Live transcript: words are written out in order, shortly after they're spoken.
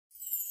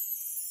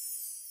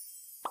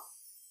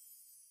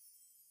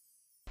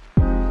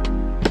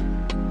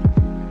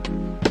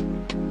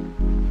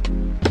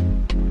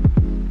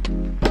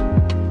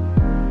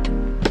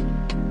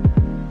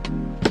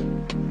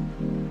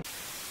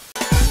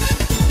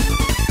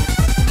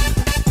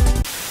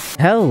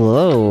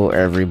Hello,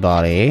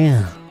 everybody.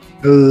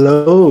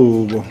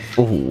 Hello.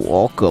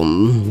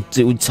 Welcome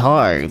to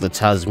the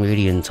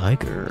Tazmanian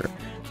Tiger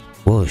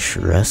Bush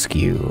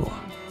Rescue.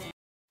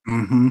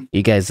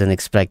 You guys didn't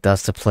expect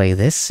us to play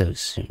this so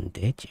soon,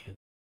 did you?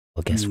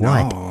 Well, guess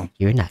what?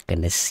 You're not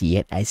gonna see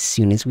it as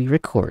soon as we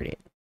record it.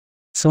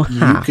 So,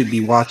 you could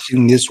be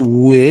watching this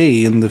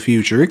way in the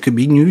future. It could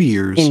be New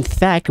Year's. In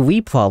fact,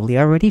 we probably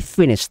already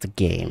finished the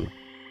game.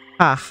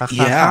 Ha ha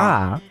ha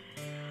ha.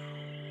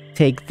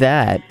 Take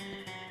that.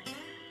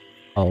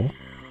 Oh.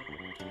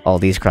 All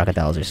these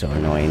crocodiles are so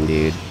annoying,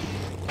 dude.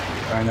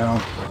 I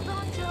know.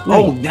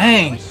 Oh,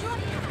 dang!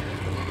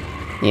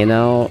 You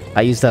know,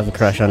 I used to have a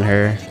crush on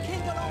her.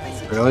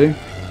 Really?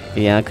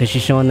 Yeah, because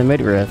she's showing the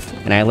midriff.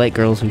 And I like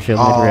girls who show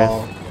midriff.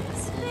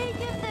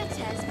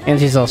 And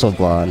she's also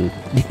blonde.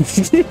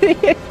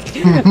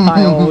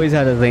 I always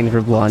had a thing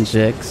for blonde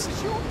chicks.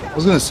 I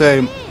was gonna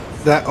say,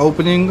 that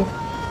opening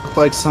looked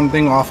like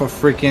something off of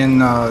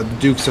freaking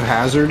Dukes of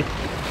Hazzard.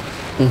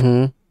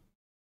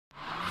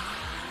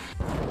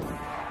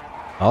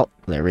 Oh,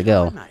 there we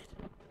go. Mate,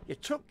 you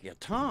took your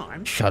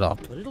time. Shut up.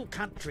 The little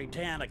country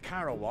town of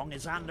Karawong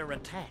is under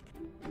attack.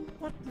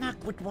 What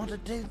nuck would want to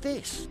do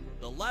this?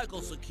 The local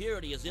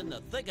security is in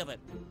the thick of it.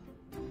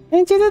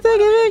 Into the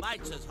thick of it.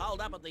 Mates is holed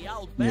up at the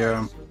old Yeah.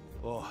 barracks.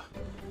 Oh,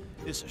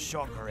 this is a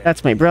shocker.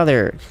 That's my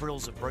brother.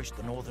 Frills have breached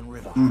the Northern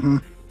River.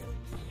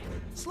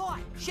 Sly,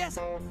 Shaz,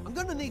 I'm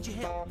gonna need your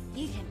help.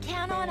 You can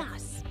count on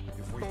us.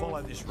 If we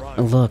follow this road,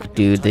 Look,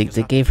 dude, they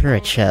gave her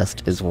a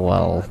chest as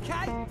well.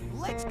 Okay,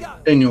 let's go.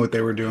 They knew what they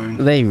were doing.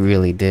 They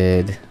really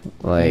did.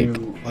 They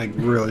Like,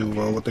 knew, really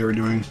well what they were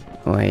doing.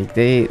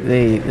 they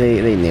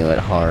knew it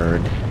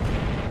hard.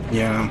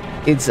 Yeah.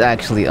 It's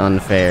actually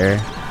unfair.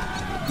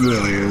 It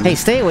really is. Hey,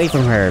 stay away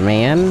from her,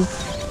 man.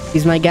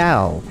 She's my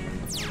gal.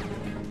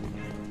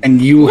 And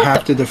you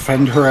have to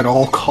defend her at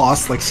all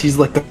costs, like she's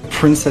like the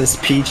Princess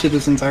Peach of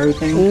this entire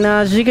thing?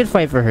 Nah, she could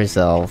fight for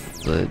herself,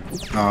 but...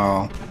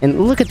 Oh. And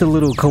look at the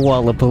little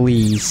koala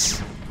police.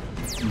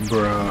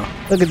 Bruh.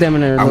 Look at them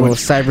in their little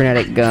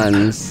cybernetic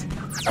guns.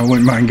 I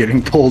wouldn't mind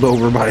getting pulled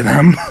over by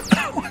them.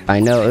 I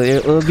know,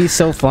 it would be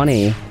so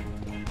funny.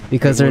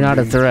 Because they're not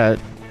a threat.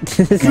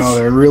 No,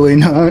 they're really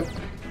not.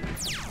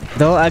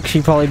 They'll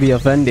actually probably be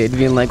offended,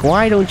 being like,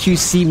 why don't you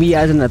see me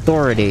as an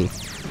authority?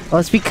 Well,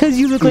 it's because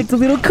you look like the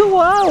little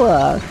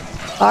koala.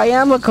 I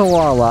am a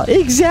koala.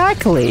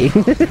 Exactly.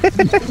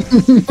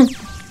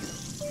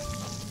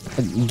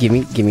 give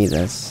me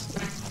this.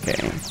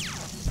 Okay.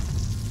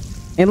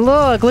 And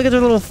look at their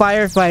little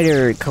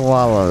firefighter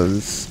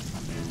koalas.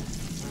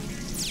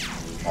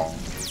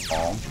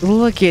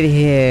 Look at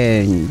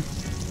him.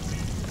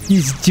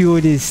 He's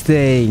doing his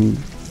thing.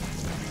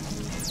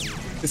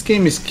 This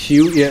game is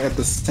cute, yet at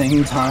the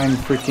same time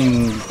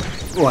freaking,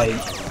 like,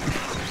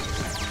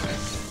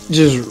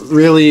 just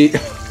really...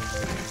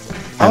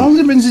 How long has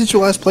it been since you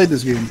last played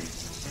this game?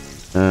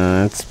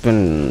 It's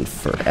been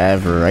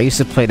forever. I used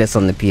to play this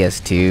on the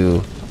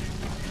PS2.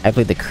 I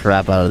played the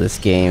crap out of this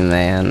game,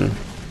 man.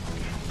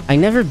 I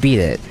never beat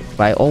it,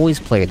 but I always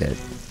played it.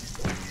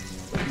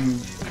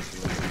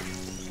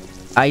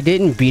 I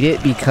didn't beat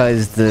it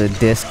because the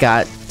disc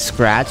got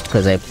scratched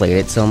because I played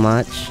it so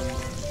much.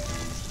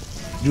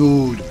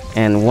 Dude.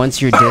 And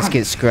once your disc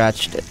gets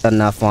scratched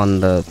enough on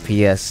the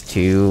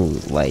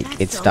PS2,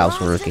 like, it stops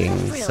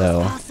working,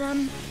 so...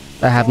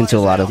 That happened to a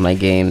lot of my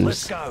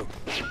games.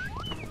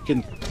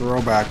 Fucking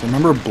throwback.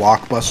 Remember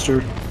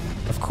Blockbuster?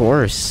 Of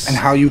course. And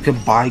how you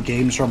could buy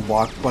games from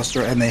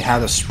Blockbuster and they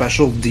had a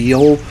special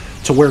deal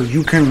to where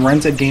you can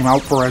rent a game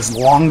out for as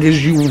long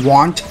as you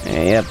want?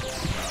 Yep.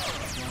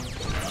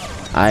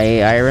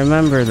 I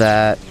remember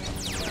that.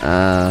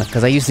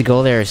 Because I used to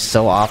go there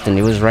so often.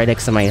 It was right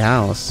next to my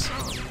house.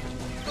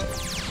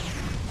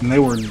 And they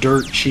were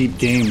dirt cheap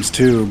games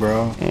too,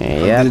 bro.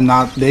 Yeah.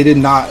 They did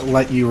not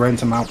let you rent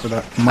them out for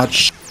that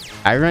much.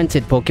 I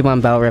rented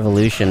Pokemon Battle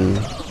Revolution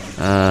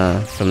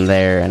from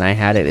there, and I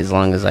had it as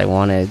long as I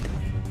wanted.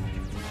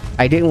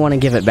 I didn't want to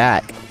give it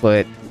back,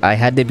 but I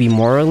had to be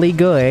morally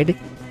good.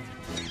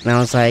 And I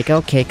was like,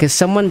 okay, because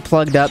someone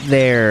plugged up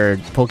their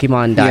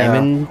Pokemon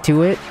Diamond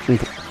to it,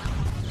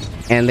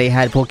 and they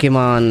had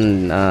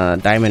Pokemon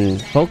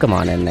Diamond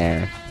Pokemon in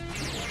there.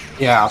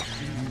 Yeah.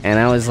 And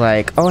I was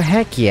like, oh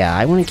heck yeah,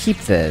 I want to keep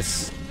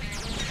this.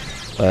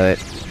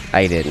 But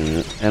I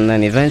didn't. And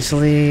then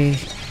eventually,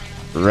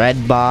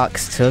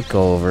 Redbox took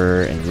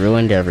over and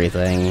ruined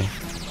everything.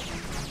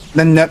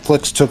 Then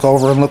Netflix took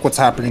over and look what's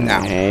happening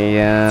now.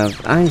 Yeah,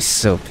 I'm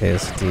so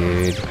pissed,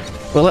 dude.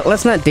 Well,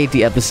 let's not date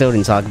the episode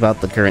and talk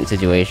about the current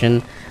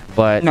situation.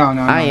 But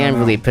I am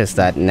really pissed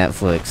that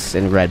Netflix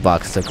and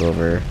Redbox took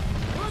over.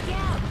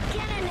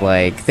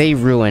 Like, they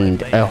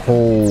ruined a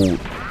whole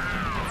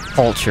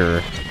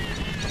culture.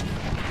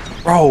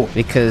 Bro,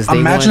 because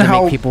they wanted to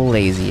make people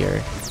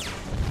lazier.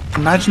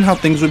 Imagine how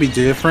things would be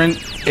different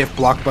if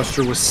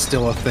Blockbuster was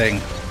still a thing.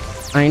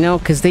 I know,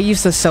 because they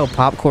used to sell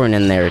popcorn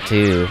in there,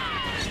 too.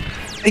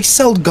 They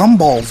sold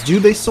gumballs,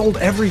 dude. They sold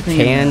everything.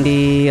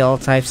 Candy, all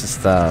types of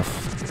stuff.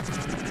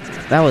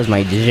 That was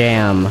my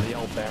jam.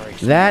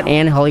 That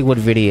and Hollywood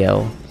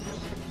Video.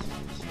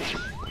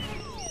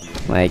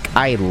 Like,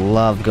 I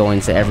love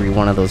going to every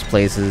one of those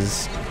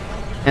places.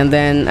 And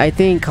then I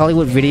think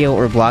Hollywood Video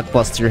or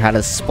Blockbuster had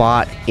a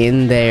spot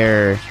in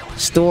their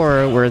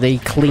store where they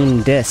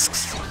clean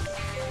discs.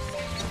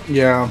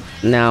 Yeah.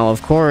 Now,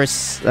 of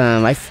course,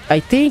 I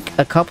think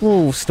a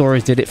couple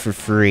stores did it for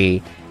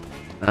free.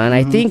 And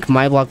I think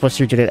my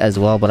Blockbuster did it as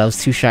well, but I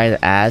was too shy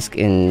to ask,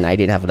 and I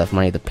didn't have enough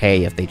money to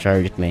pay if they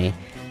charged me.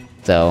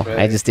 So,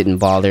 I just didn't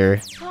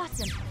bother.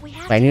 Awesome. We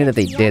have I knew to that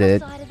they get to did the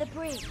it. other side of the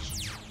bridge.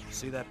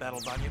 See that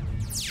battle bunion?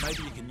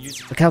 Maybe you can use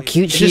it. Look how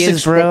cute she Just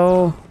is,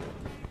 bro.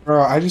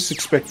 Bro, I just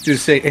expect you to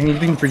say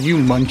anything for you,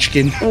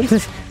 Munchkin.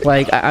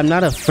 Like, I'm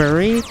not a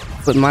furry,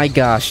 but my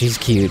gosh, she's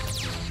cute.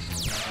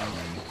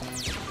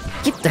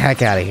 Get the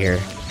heck out of here.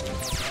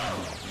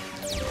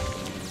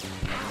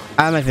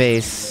 Out of my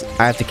face.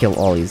 I have to kill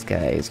all these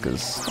guys,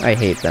 because I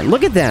hate them.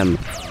 Look at them!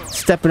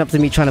 Stepping up to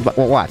me trying to...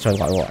 Well, watch. Look!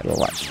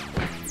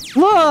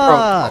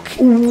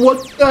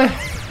 What the...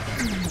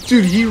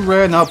 Dude, he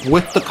ran up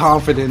with the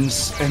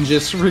confidence and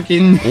just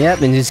freaking...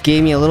 Yep, and just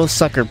gave me a little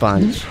sucker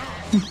punch.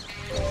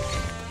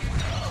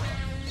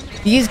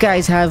 These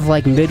guys have,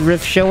 like,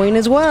 midriff showing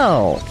as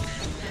well.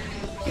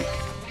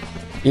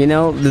 You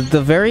know,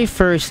 the very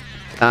first,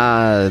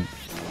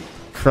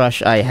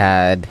 crush I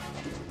had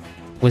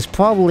was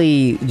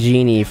probably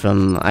Jeannie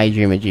from I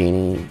Dream of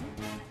Jeannie.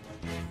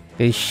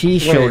 Because she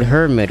showed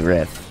her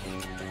midriff.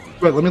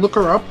 Wait, let me look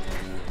her up.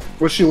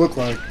 What's she look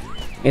like?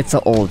 It's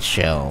an old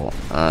show.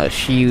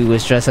 She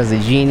was dressed as a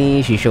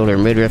genie, she showed her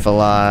midriff a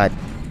lot.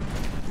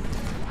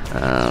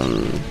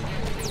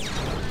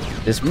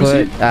 Just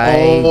put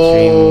I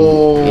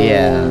Dream...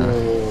 Yeah.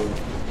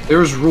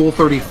 There's Rule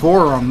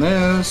 34 on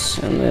this.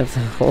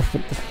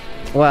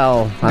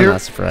 Well, I'm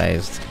not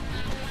surprised.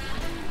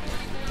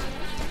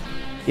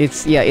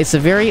 It's a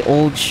very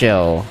old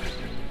show.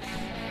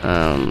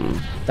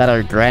 That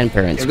our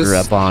grandparents grew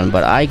up on,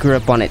 but I grew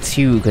up on it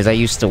too because I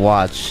used to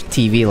watch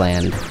TV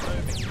Land.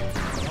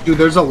 Dude,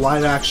 there's a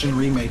live-action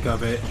remake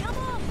of it. Come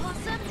on,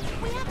 Possum.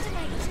 We have to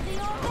make it to the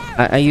old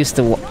barracks. I used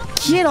to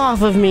get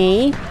off of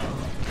me,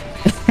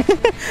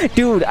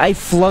 dude! I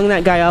flung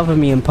that guy off of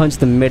me and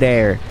punched him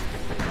midair.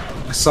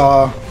 I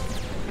saw.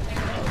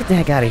 Get the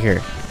heck out of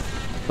here!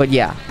 But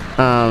yeah,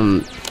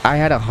 I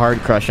had a hard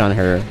crush on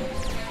her,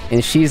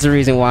 and she's the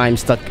reason why I'm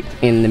stuck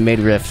in the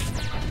midriff,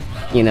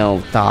 you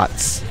know,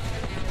 thoughts.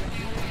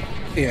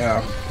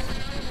 Yeah.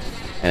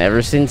 And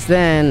ever since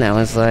then, I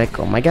was like,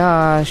 oh my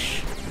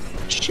gosh.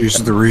 She's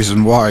the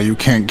reason why you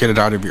can't get it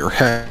out of your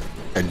head.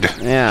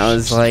 Yeah, I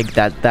was like,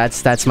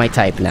 that's my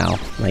type now.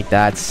 Like,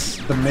 that's...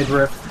 The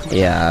midriff.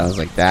 Yeah, I was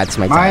like, that's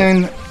my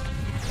type.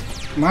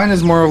 Mine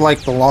is more of like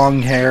the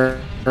long hair.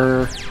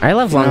 I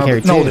love long hair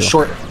too. No, the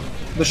short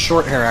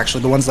hair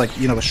actually. The ones like,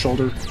 you know, the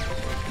shoulder.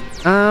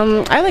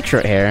 I like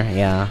short hair,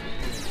 yeah.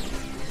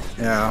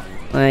 Yeah.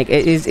 Like,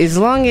 as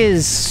long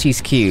as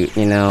she's cute,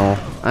 you know,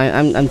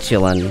 I'm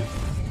chillin'.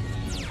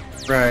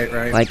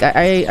 Right. Like,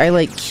 I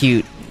like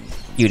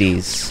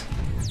cuties.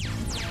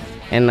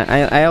 And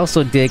I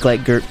also dig,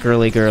 like,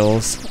 girly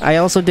girls. I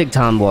also dig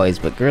tomboys,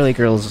 but girly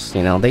girls,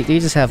 you know, they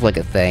just have, like,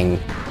 a thing.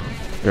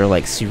 They're,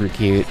 like, super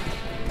cute.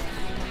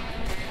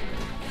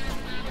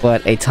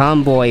 But a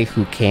tomboy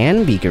who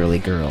can be girly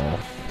girl,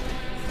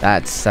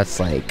 that's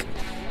like,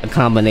 a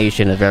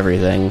combination of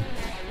everything.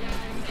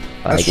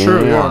 That's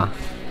true, yeah.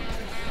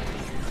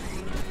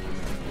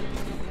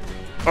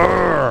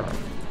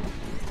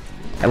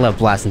 I love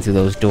blasting through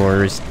those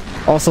doors.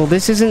 Also,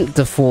 this isn't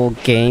the full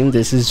game,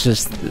 this is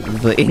just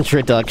the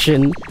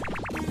introduction.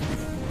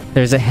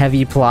 There's a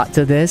heavy plot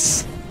to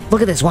this.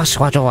 Look at this, watch this.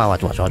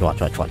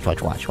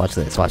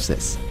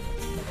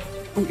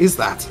 Who is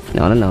that?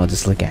 No,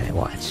 just look at it,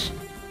 watch.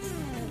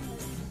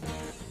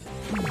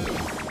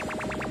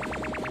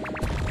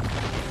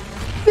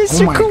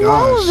 Mr. my Koala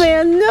gosh.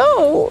 Man,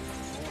 no!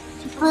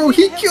 Bro,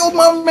 he killed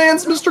my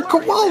man's Mr.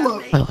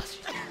 Koala.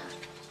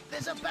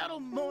 There's a battle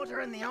mortar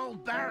in the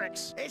old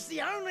barracks. It's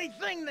the only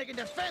thing that can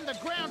defend the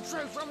ground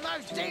troops from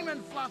those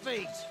demon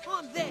fluffies.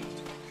 I'm there.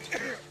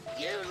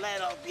 You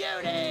little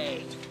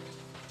beauty!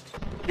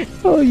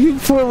 Oh, you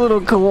poor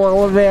little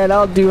koala man,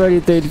 I'll do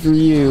anything for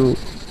you.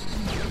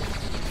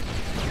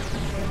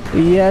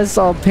 Yes,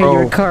 I'll pay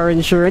your car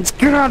insurance.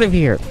 Get out of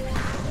here!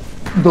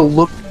 The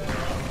look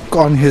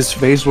on his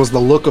face was the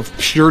look of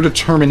pure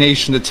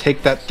determination to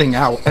take that thing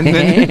out, and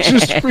then it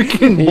just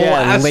freaking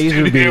blasted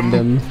laser beamed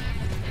him.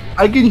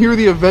 I can hear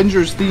the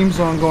Avengers theme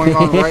song going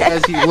on right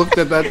as he looked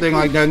at that thing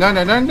like,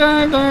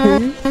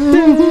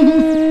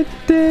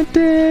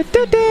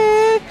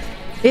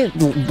 It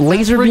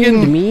laser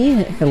beamed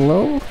me?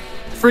 Hello?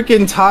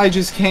 Freaking Ty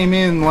just came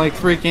in like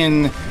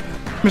freaking,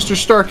 Mr.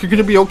 Stark, you're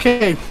gonna be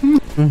okay.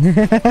 Come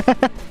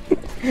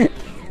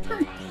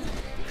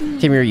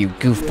here, you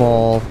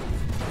goofball.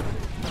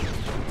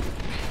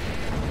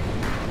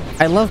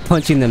 I love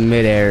punching them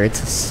midair,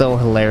 it's so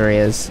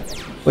hilarious.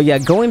 But yeah,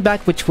 going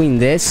back between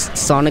this,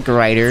 Sonic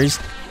Riders,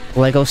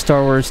 Lego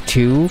Star Wars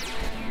 2,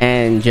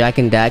 and Jak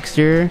and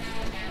Daxter,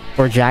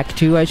 or Jak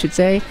 2 I should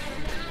say,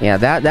 Yeah,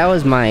 that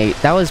was my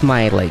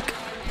like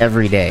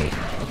every day.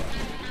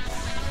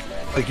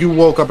 Like you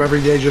woke up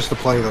every day just to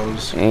play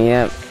those.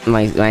 Yep,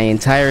 my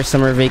entire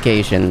summer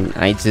vacation,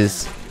 I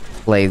just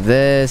play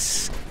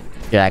this,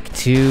 Jack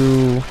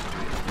 2,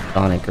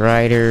 Sonic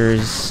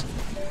Riders,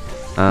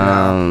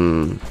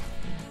 whole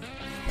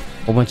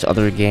bunch of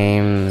other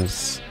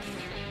games.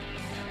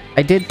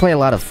 I did play a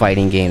lot of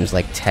fighting games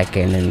like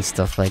Tekken and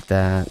stuff like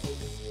that,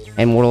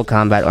 and Mortal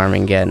Kombat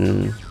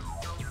Armageddon.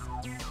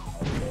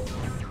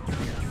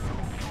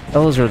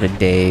 Those were the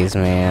days,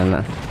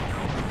 man.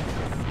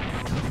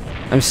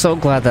 I'm so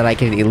glad that I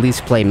could at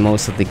least play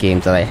most of the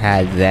games that I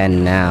had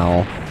then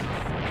now.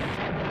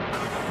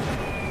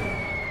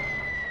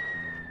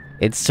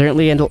 It's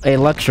certainly a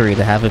luxury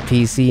to have a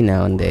PC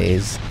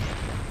nowadays.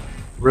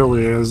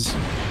 Really is.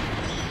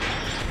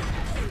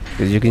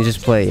 Because you can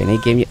just play any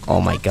game you— oh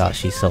my gosh,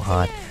 she's so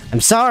hot.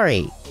 I'm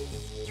sorry!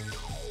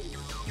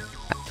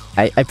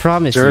 I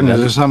promise Jordan, you, is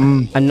there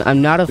something,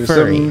 I'm not a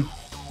furry.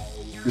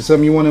 Is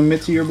something you want to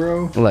admit to your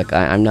bro? Look,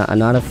 I'm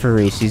not a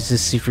furry. She's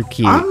just super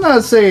cute. I'm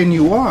not saying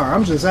you are.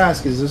 I'm just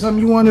asking. Is there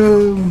something you want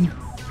to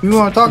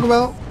talk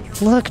about?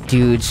 Look,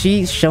 dude,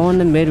 she's showing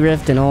the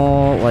midriff and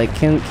all. Like,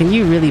 can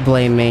you really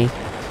blame me?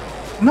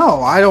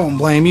 No, I don't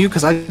blame you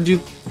because I do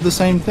the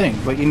same thing.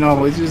 But you know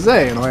what you're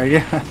saying, like,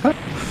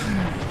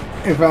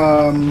 if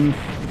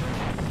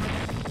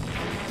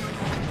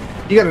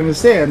you gotta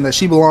understand that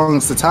she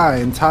belongs to Ty,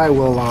 and Ty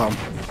will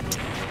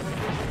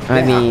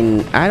I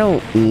mean, I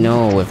don't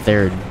know if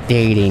they're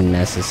dating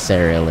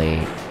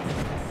necessarily.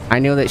 I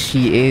know that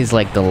she is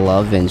like the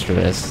love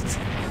interest.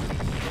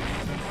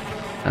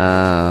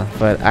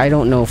 But I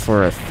don't know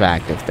for a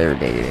fact if they're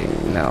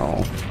dating,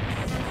 no.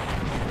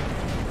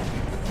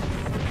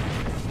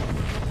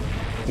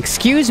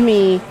 Excuse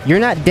me, you're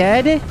not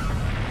dead?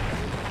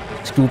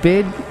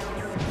 Stupid.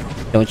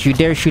 Don't you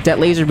dare shoot that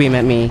laser beam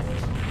at me.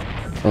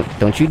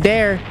 Don't you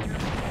dare.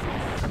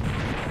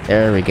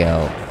 There we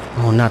go.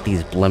 Oh, not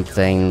these blimp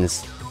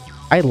things.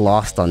 I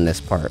lost on this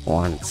part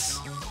once.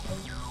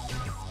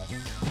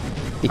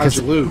 How'd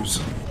you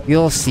lose?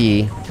 You'll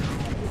see.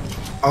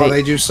 Oh,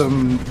 they do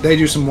some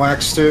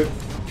wax too.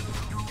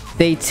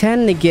 They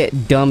tend to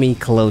get dummy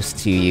close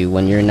to you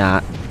when you're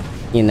not,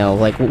 you know,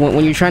 like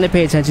when you're trying to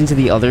pay attention to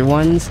the other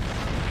ones,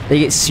 they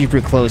get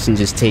super close and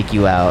just take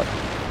you out.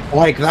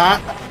 Like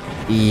that?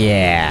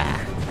 Yeah.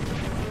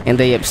 And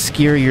they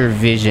obscure your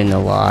vision a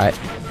lot.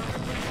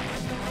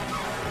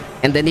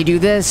 And then they do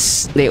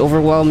this. They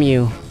overwhelm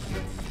you.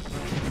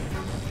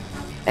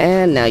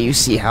 And now you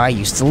see how I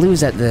used to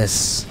lose at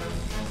this.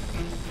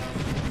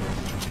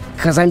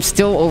 Because I'm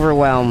still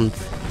overwhelmed.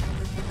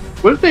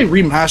 What if they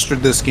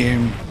remastered this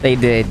game? They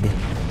did.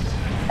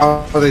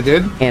 Oh, they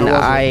did? And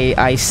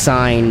I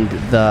signed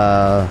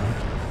the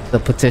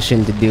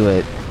petition to do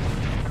it.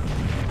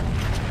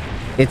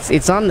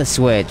 It's on the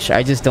Switch.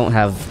 I just don't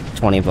have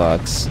 20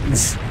 bucks.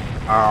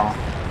 Oh.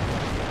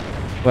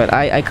 But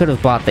I could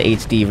have bought the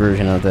HD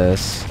version of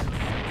this.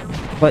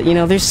 But you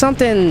know, there's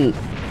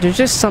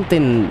just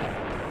something,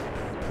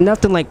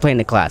 nothing like playing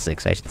the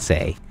classics, I should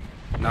say.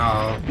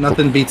 No,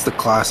 nothing beats the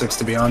classics,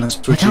 to be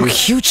honest with you. How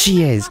cute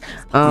she is!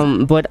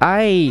 But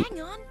Hang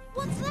on,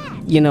 what's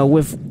that? you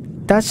know,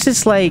 that's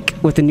just like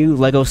with the new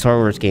Lego Star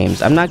Wars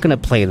games. I'm not gonna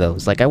play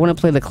those. Like, I want to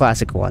play the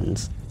classic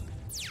ones.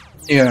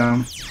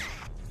 Yeah.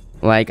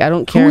 Like, I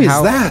don't care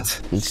how—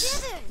 Who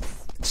is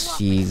that?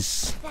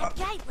 She's That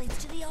gate leads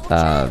to the old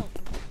jail.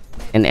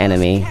 an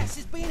enemy. Cass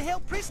is being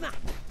held prisoner.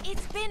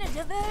 It's been a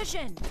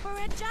diversion for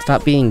a jail.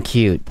 Stop being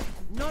cute.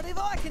 Not if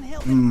I can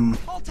help it.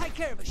 I'll take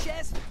care of it,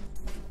 Shaz.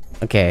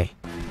 Okay.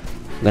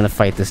 I'm gonna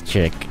fight this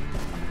chick.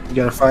 You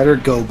gotta fight her?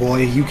 Go, boy.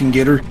 You can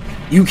get her.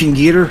 You can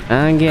get her.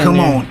 I'm getting Come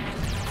her. on.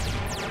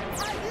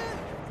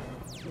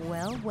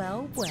 Well,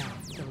 well, well.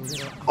 The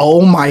little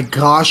Oh my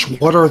gosh,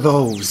 what are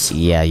those?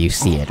 Yeah, you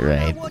see it,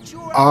 right? What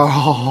you're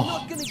Oh,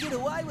 not gonna get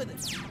away with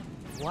it.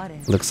 what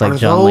is Looks like Are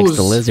John likes the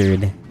those-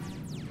 lizard.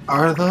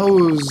 are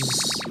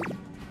those...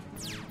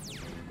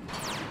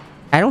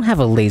 I don't have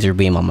a laser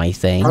beam on my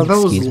thing. Are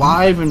those excuse me.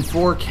 live in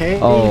 4K?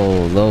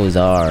 Oh, those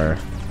are.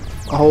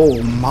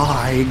 Oh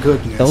my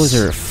goodness. Those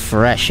are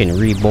fresh and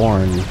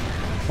reborn.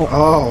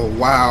 Oh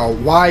wow,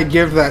 why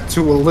give that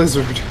to a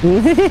lizard?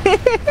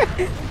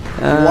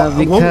 Because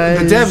The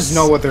devs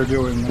know what they're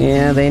doing.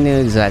 Yeah, they knew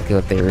exactly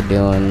what they were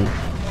doing.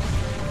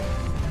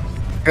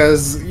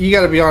 Because you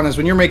gotta be honest,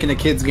 when you're making a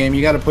kid's game,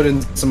 you gotta put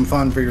in some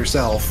fun for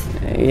yourself.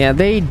 Yeah,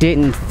 they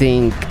didn't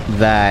think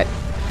that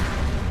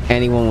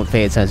anyone would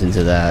pay attention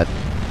to that.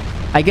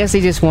 I guess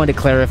they just wanted to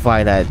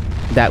clarify that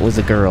that was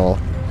a girl.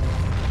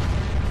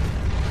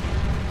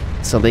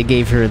 So they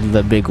gave her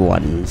the big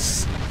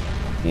ones.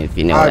 If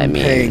you know what I I'm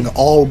mean. paying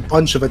all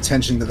bunch of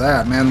attention to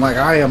that, man. Like,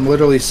 I am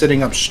literally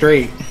sitting up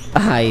straight.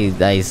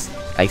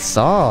 I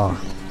saw.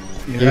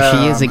 Here Yeah,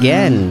 she is man.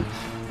 again.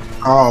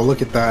 Oh,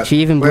 look at that. She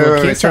even blew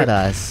a kiss turn, at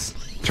us.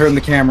 turn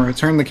the camera.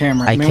 Turn the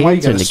camera. I Man, why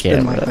you can't turn gotta the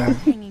spin like camera. that?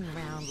 hanging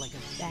around like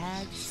a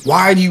bag?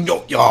 Why do you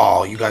know?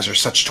 Oh, you guys are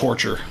such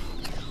torture.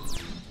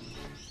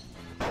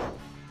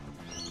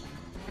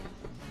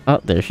 Oh,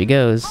 there she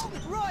goes. Hold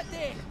it right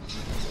there.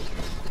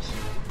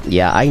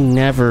 Yeah, I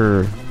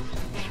never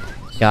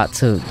got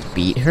to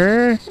beat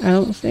her, I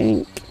don't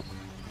think.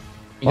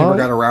 You never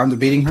got around to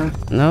beating her?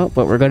 No,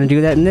 but we're gonna do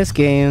that in this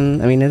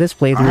game. I mean, in this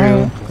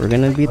playthrough. We're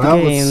gonna beat the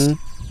game.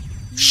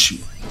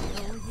 Shoot.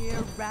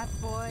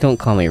 Don't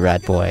call me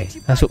rat boy.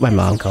 That's what my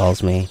mom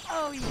calls me.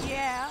 Oh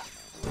yeah.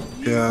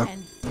 Yeah.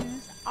 And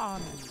whose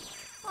army?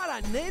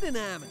 I don't need an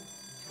army.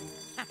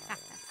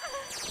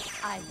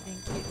 I think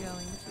you're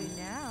going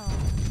to now.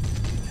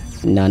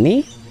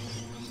 Nani?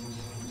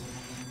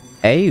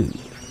 Oh.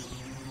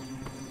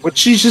 What'd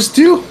she just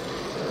do?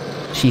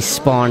 She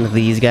spawned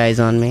these guys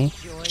on me.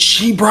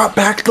 She brought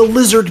back the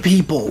lizard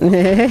people.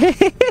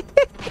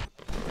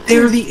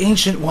 They're the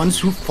ancient ones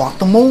who fought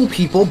the mole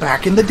people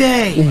back in the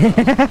day.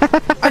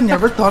 I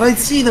never thought I'd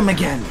see them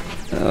again.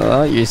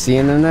 Oh, you're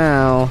seeing them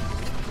now.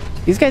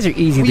 These guys are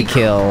easy to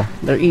kill.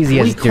 They're easy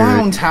as dirt.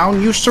 Clown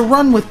Town used to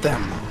run with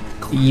them.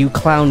 You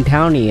clown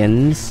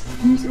townians.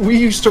 We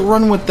used to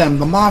run with them.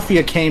 The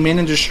mafia came in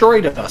and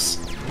destroyed us.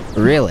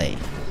 Really?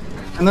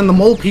 And then the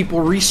mole people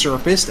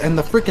resurfaced and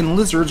the frickin'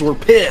 lizards were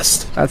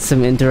pissed. That's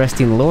some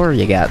interesting lore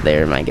you got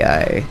there, my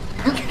guy.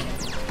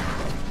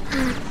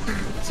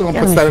 Someone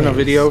puts that in a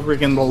video,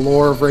 freaking the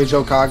lore of Rage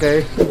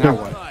Okage. Now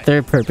what?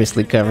 They're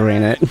purposely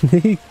covering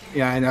it.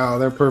 Yeah, I know.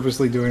 They're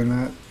purposely doing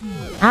that.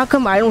 How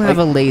come I don't have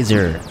a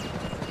laser?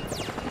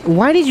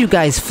 Why did you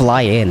guys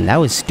fly in? That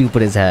was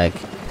stupid as heck.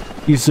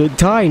 You said,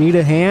 Ty, need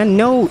a hand?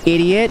 No,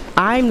 idiot.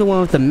 I'm the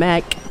one with the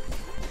mech.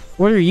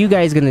 What are you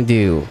guys gonna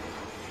do?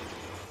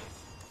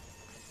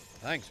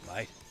 Thanks,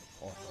 mate.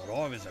 I thought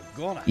I was a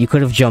goner. You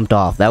could have jumped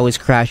off. That was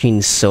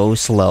crashing so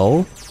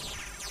slow.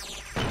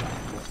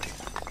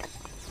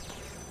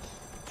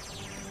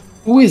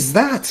 Who is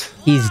that?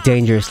 He's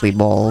dangerously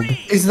bald.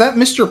 Is that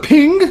Mr.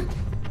 Ping?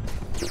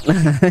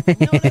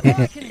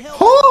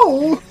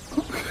 Oh!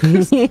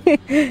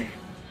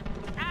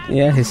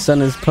 Yeah, his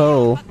son is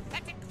Poe.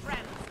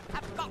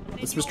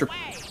 It's Mr.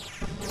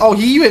 Oh,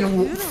 he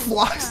even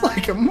flies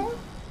like a mo.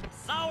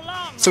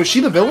 So is she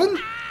the villain?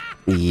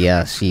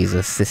 Yeah, she's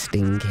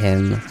assisting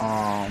him.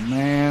 Oh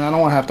man, I don't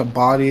want to have to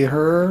body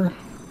her.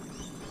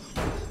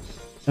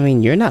 I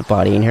mean, you're not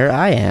bodying her,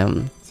 I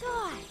am.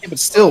 Yeah, but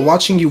still,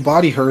 watching you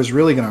body her is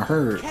really gonna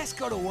hurt. Cass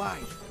got away.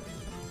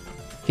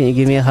 Can you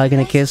give me a hug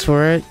and a kiss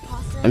for it?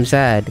 I'm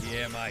sad.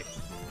 Yeah, mate.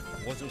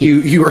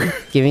 You were.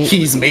 Give me.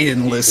 He's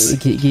maidenless.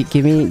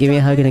 Give me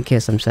a hug and a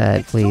kiss. I'm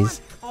sad,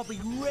 please. I'll be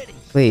ready.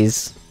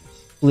 Please.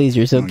 Please,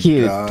 you're so Oh my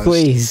cute. gosh.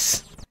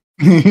 Please.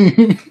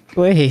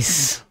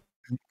 Please.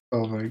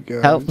 Oh my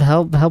god.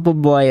 Help a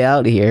boy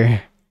out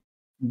here.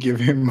 Give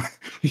him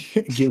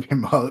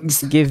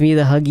hugs. Give me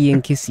the huggy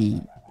and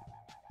kissy.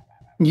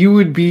 You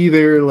would be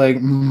there like,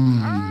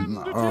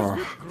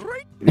 oh.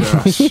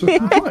 Yes.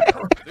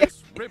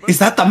 Is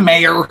that the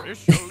mayor?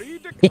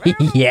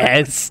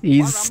 Yes,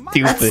 he's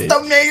stupid. That's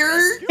the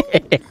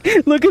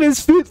mayor. Look at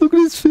his feet. Look at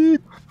his feet.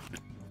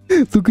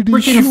 Look at his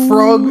Freaking shoes.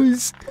 frog.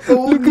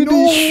 Oh, Look at no.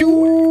 his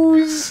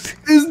shoes.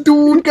 This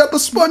dude got the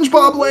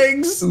SpongeBob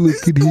legs.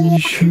 Look at his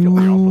With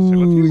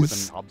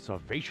shoes. an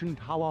observation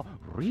tower,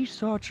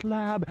 research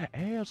lab,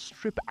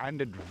 airstrip,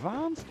 and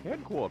advanced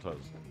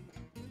headquarters.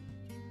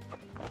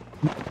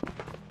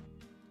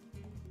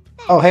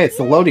 Oh, hey, it's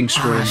the loading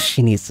screen. Ah,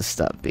 she needs to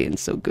stop being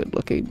so good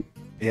looking.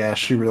 Yeah,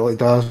 she really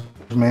does,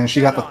 man.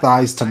 She got the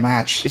thighs to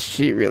match.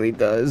 She really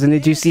does. And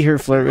did you see her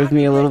flirt with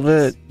me a little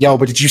bit? Yo,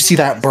 but did you see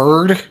that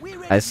bird?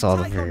 I saw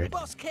the bird.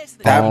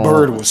 That Oh.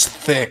 bird was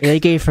thick. They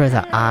gave her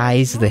the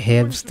eyes, the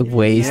hips, the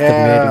waist,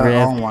 Yeah, the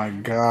midriff. oh my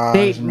gosh,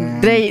 They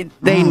man.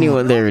 they knew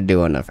what they were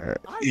doing of her.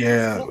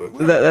 Yeah.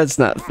 That's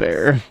not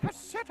fair.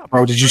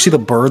 Bro, did you see the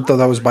bird though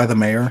that was by the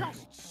mayor?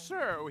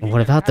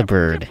 What about the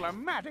bird?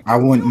 I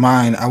wouldn't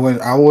mind. I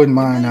wouldn't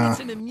mind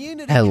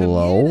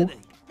Hello?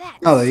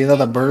 oh, you know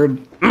the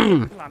bird?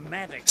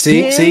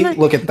 See? See?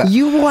 Look at that.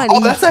 You want Oh,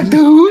 that's a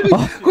dude!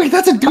 Wait,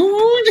 that's a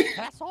dude!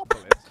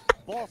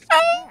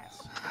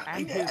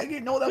 I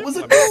didn't know that was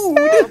a dude!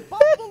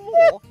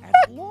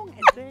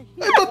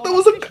 I thought that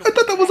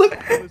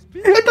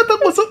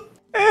was a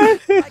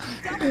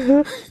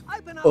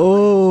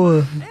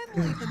Oh.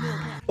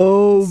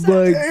 Oh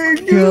my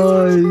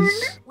gosh.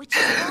 Which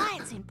is why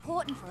it's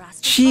important for us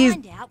to She's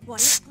find out what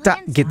stop.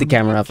 Get the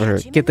camera off of her.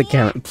 Get the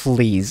camera,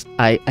 please.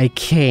 I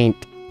can't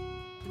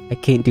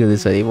do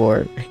this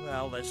anymore.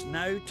 Well, there's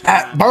no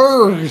That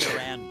bird!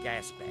 around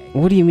gas bag.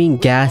 What do you mean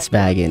gas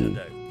bagging?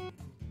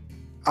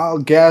 I'll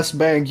gas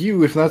bag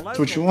you if that's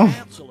what you want.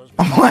 Council has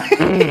I'm like,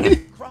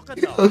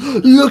 crocodile.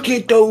 look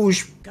at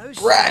those Go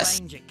see breasts!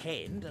 Ranger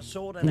Ken to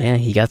sort it Yeah, out.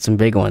 he got some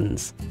big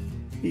ones.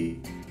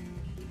 You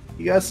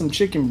got some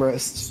chicken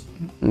breasts.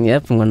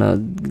 Yep, I'm gonna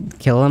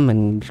kill him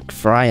and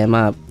fry him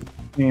up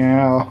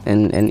Yeah.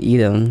 and eat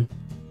him.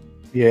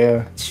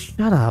 Yeah.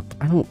 Shut up.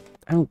 I don't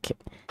care.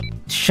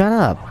 Shut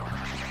up.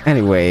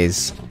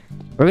 Anyways,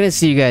 we're gonna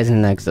see you guys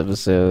in the next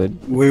episode.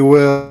 We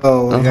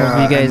will. I yeah,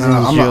 hope you guys and,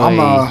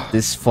 enjoy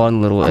this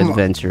fun little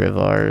adventure of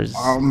ours.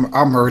 I'm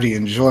already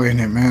enjoying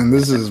it, man.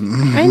 This is.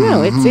 I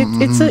know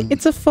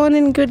it's a fun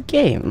and good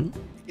game.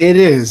 It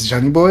is,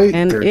 Johnny boy.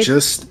 And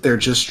They're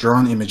just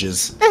drawn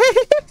images.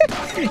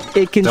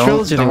 It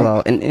controls really don't.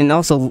 well. And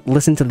also,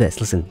 listen to this.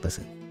 Listen.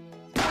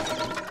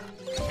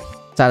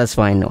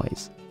 Satisfying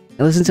noise.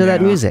 And listen to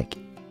that Yeah. music.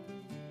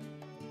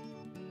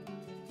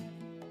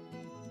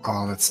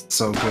 Oh, that's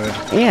so good.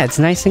 Yeah, it's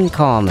nice and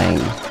calming.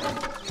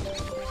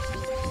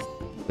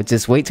 But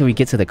just wait till we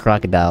get to the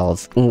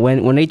crocodiles.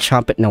 When they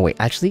chomp it... No, wait,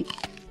 actually...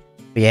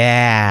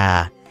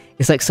 Yeah!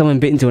 It's like someone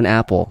bit into an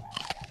apple.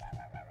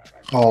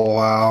 Oh,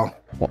 wow.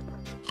 What?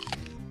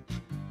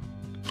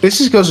 This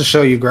just goes to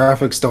show you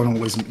graphics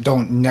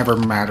don't never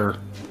matter.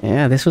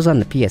 Yeah, this was on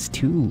the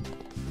PS2.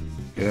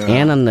 Yeah.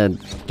 And on the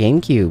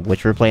GameCube,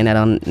 which we're playing that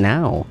on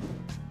now.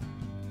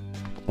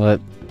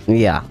 But,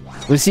 yeah.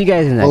 We'll see you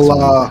guys in the next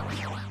one.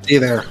 See you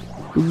there.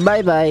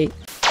 Bye-bye.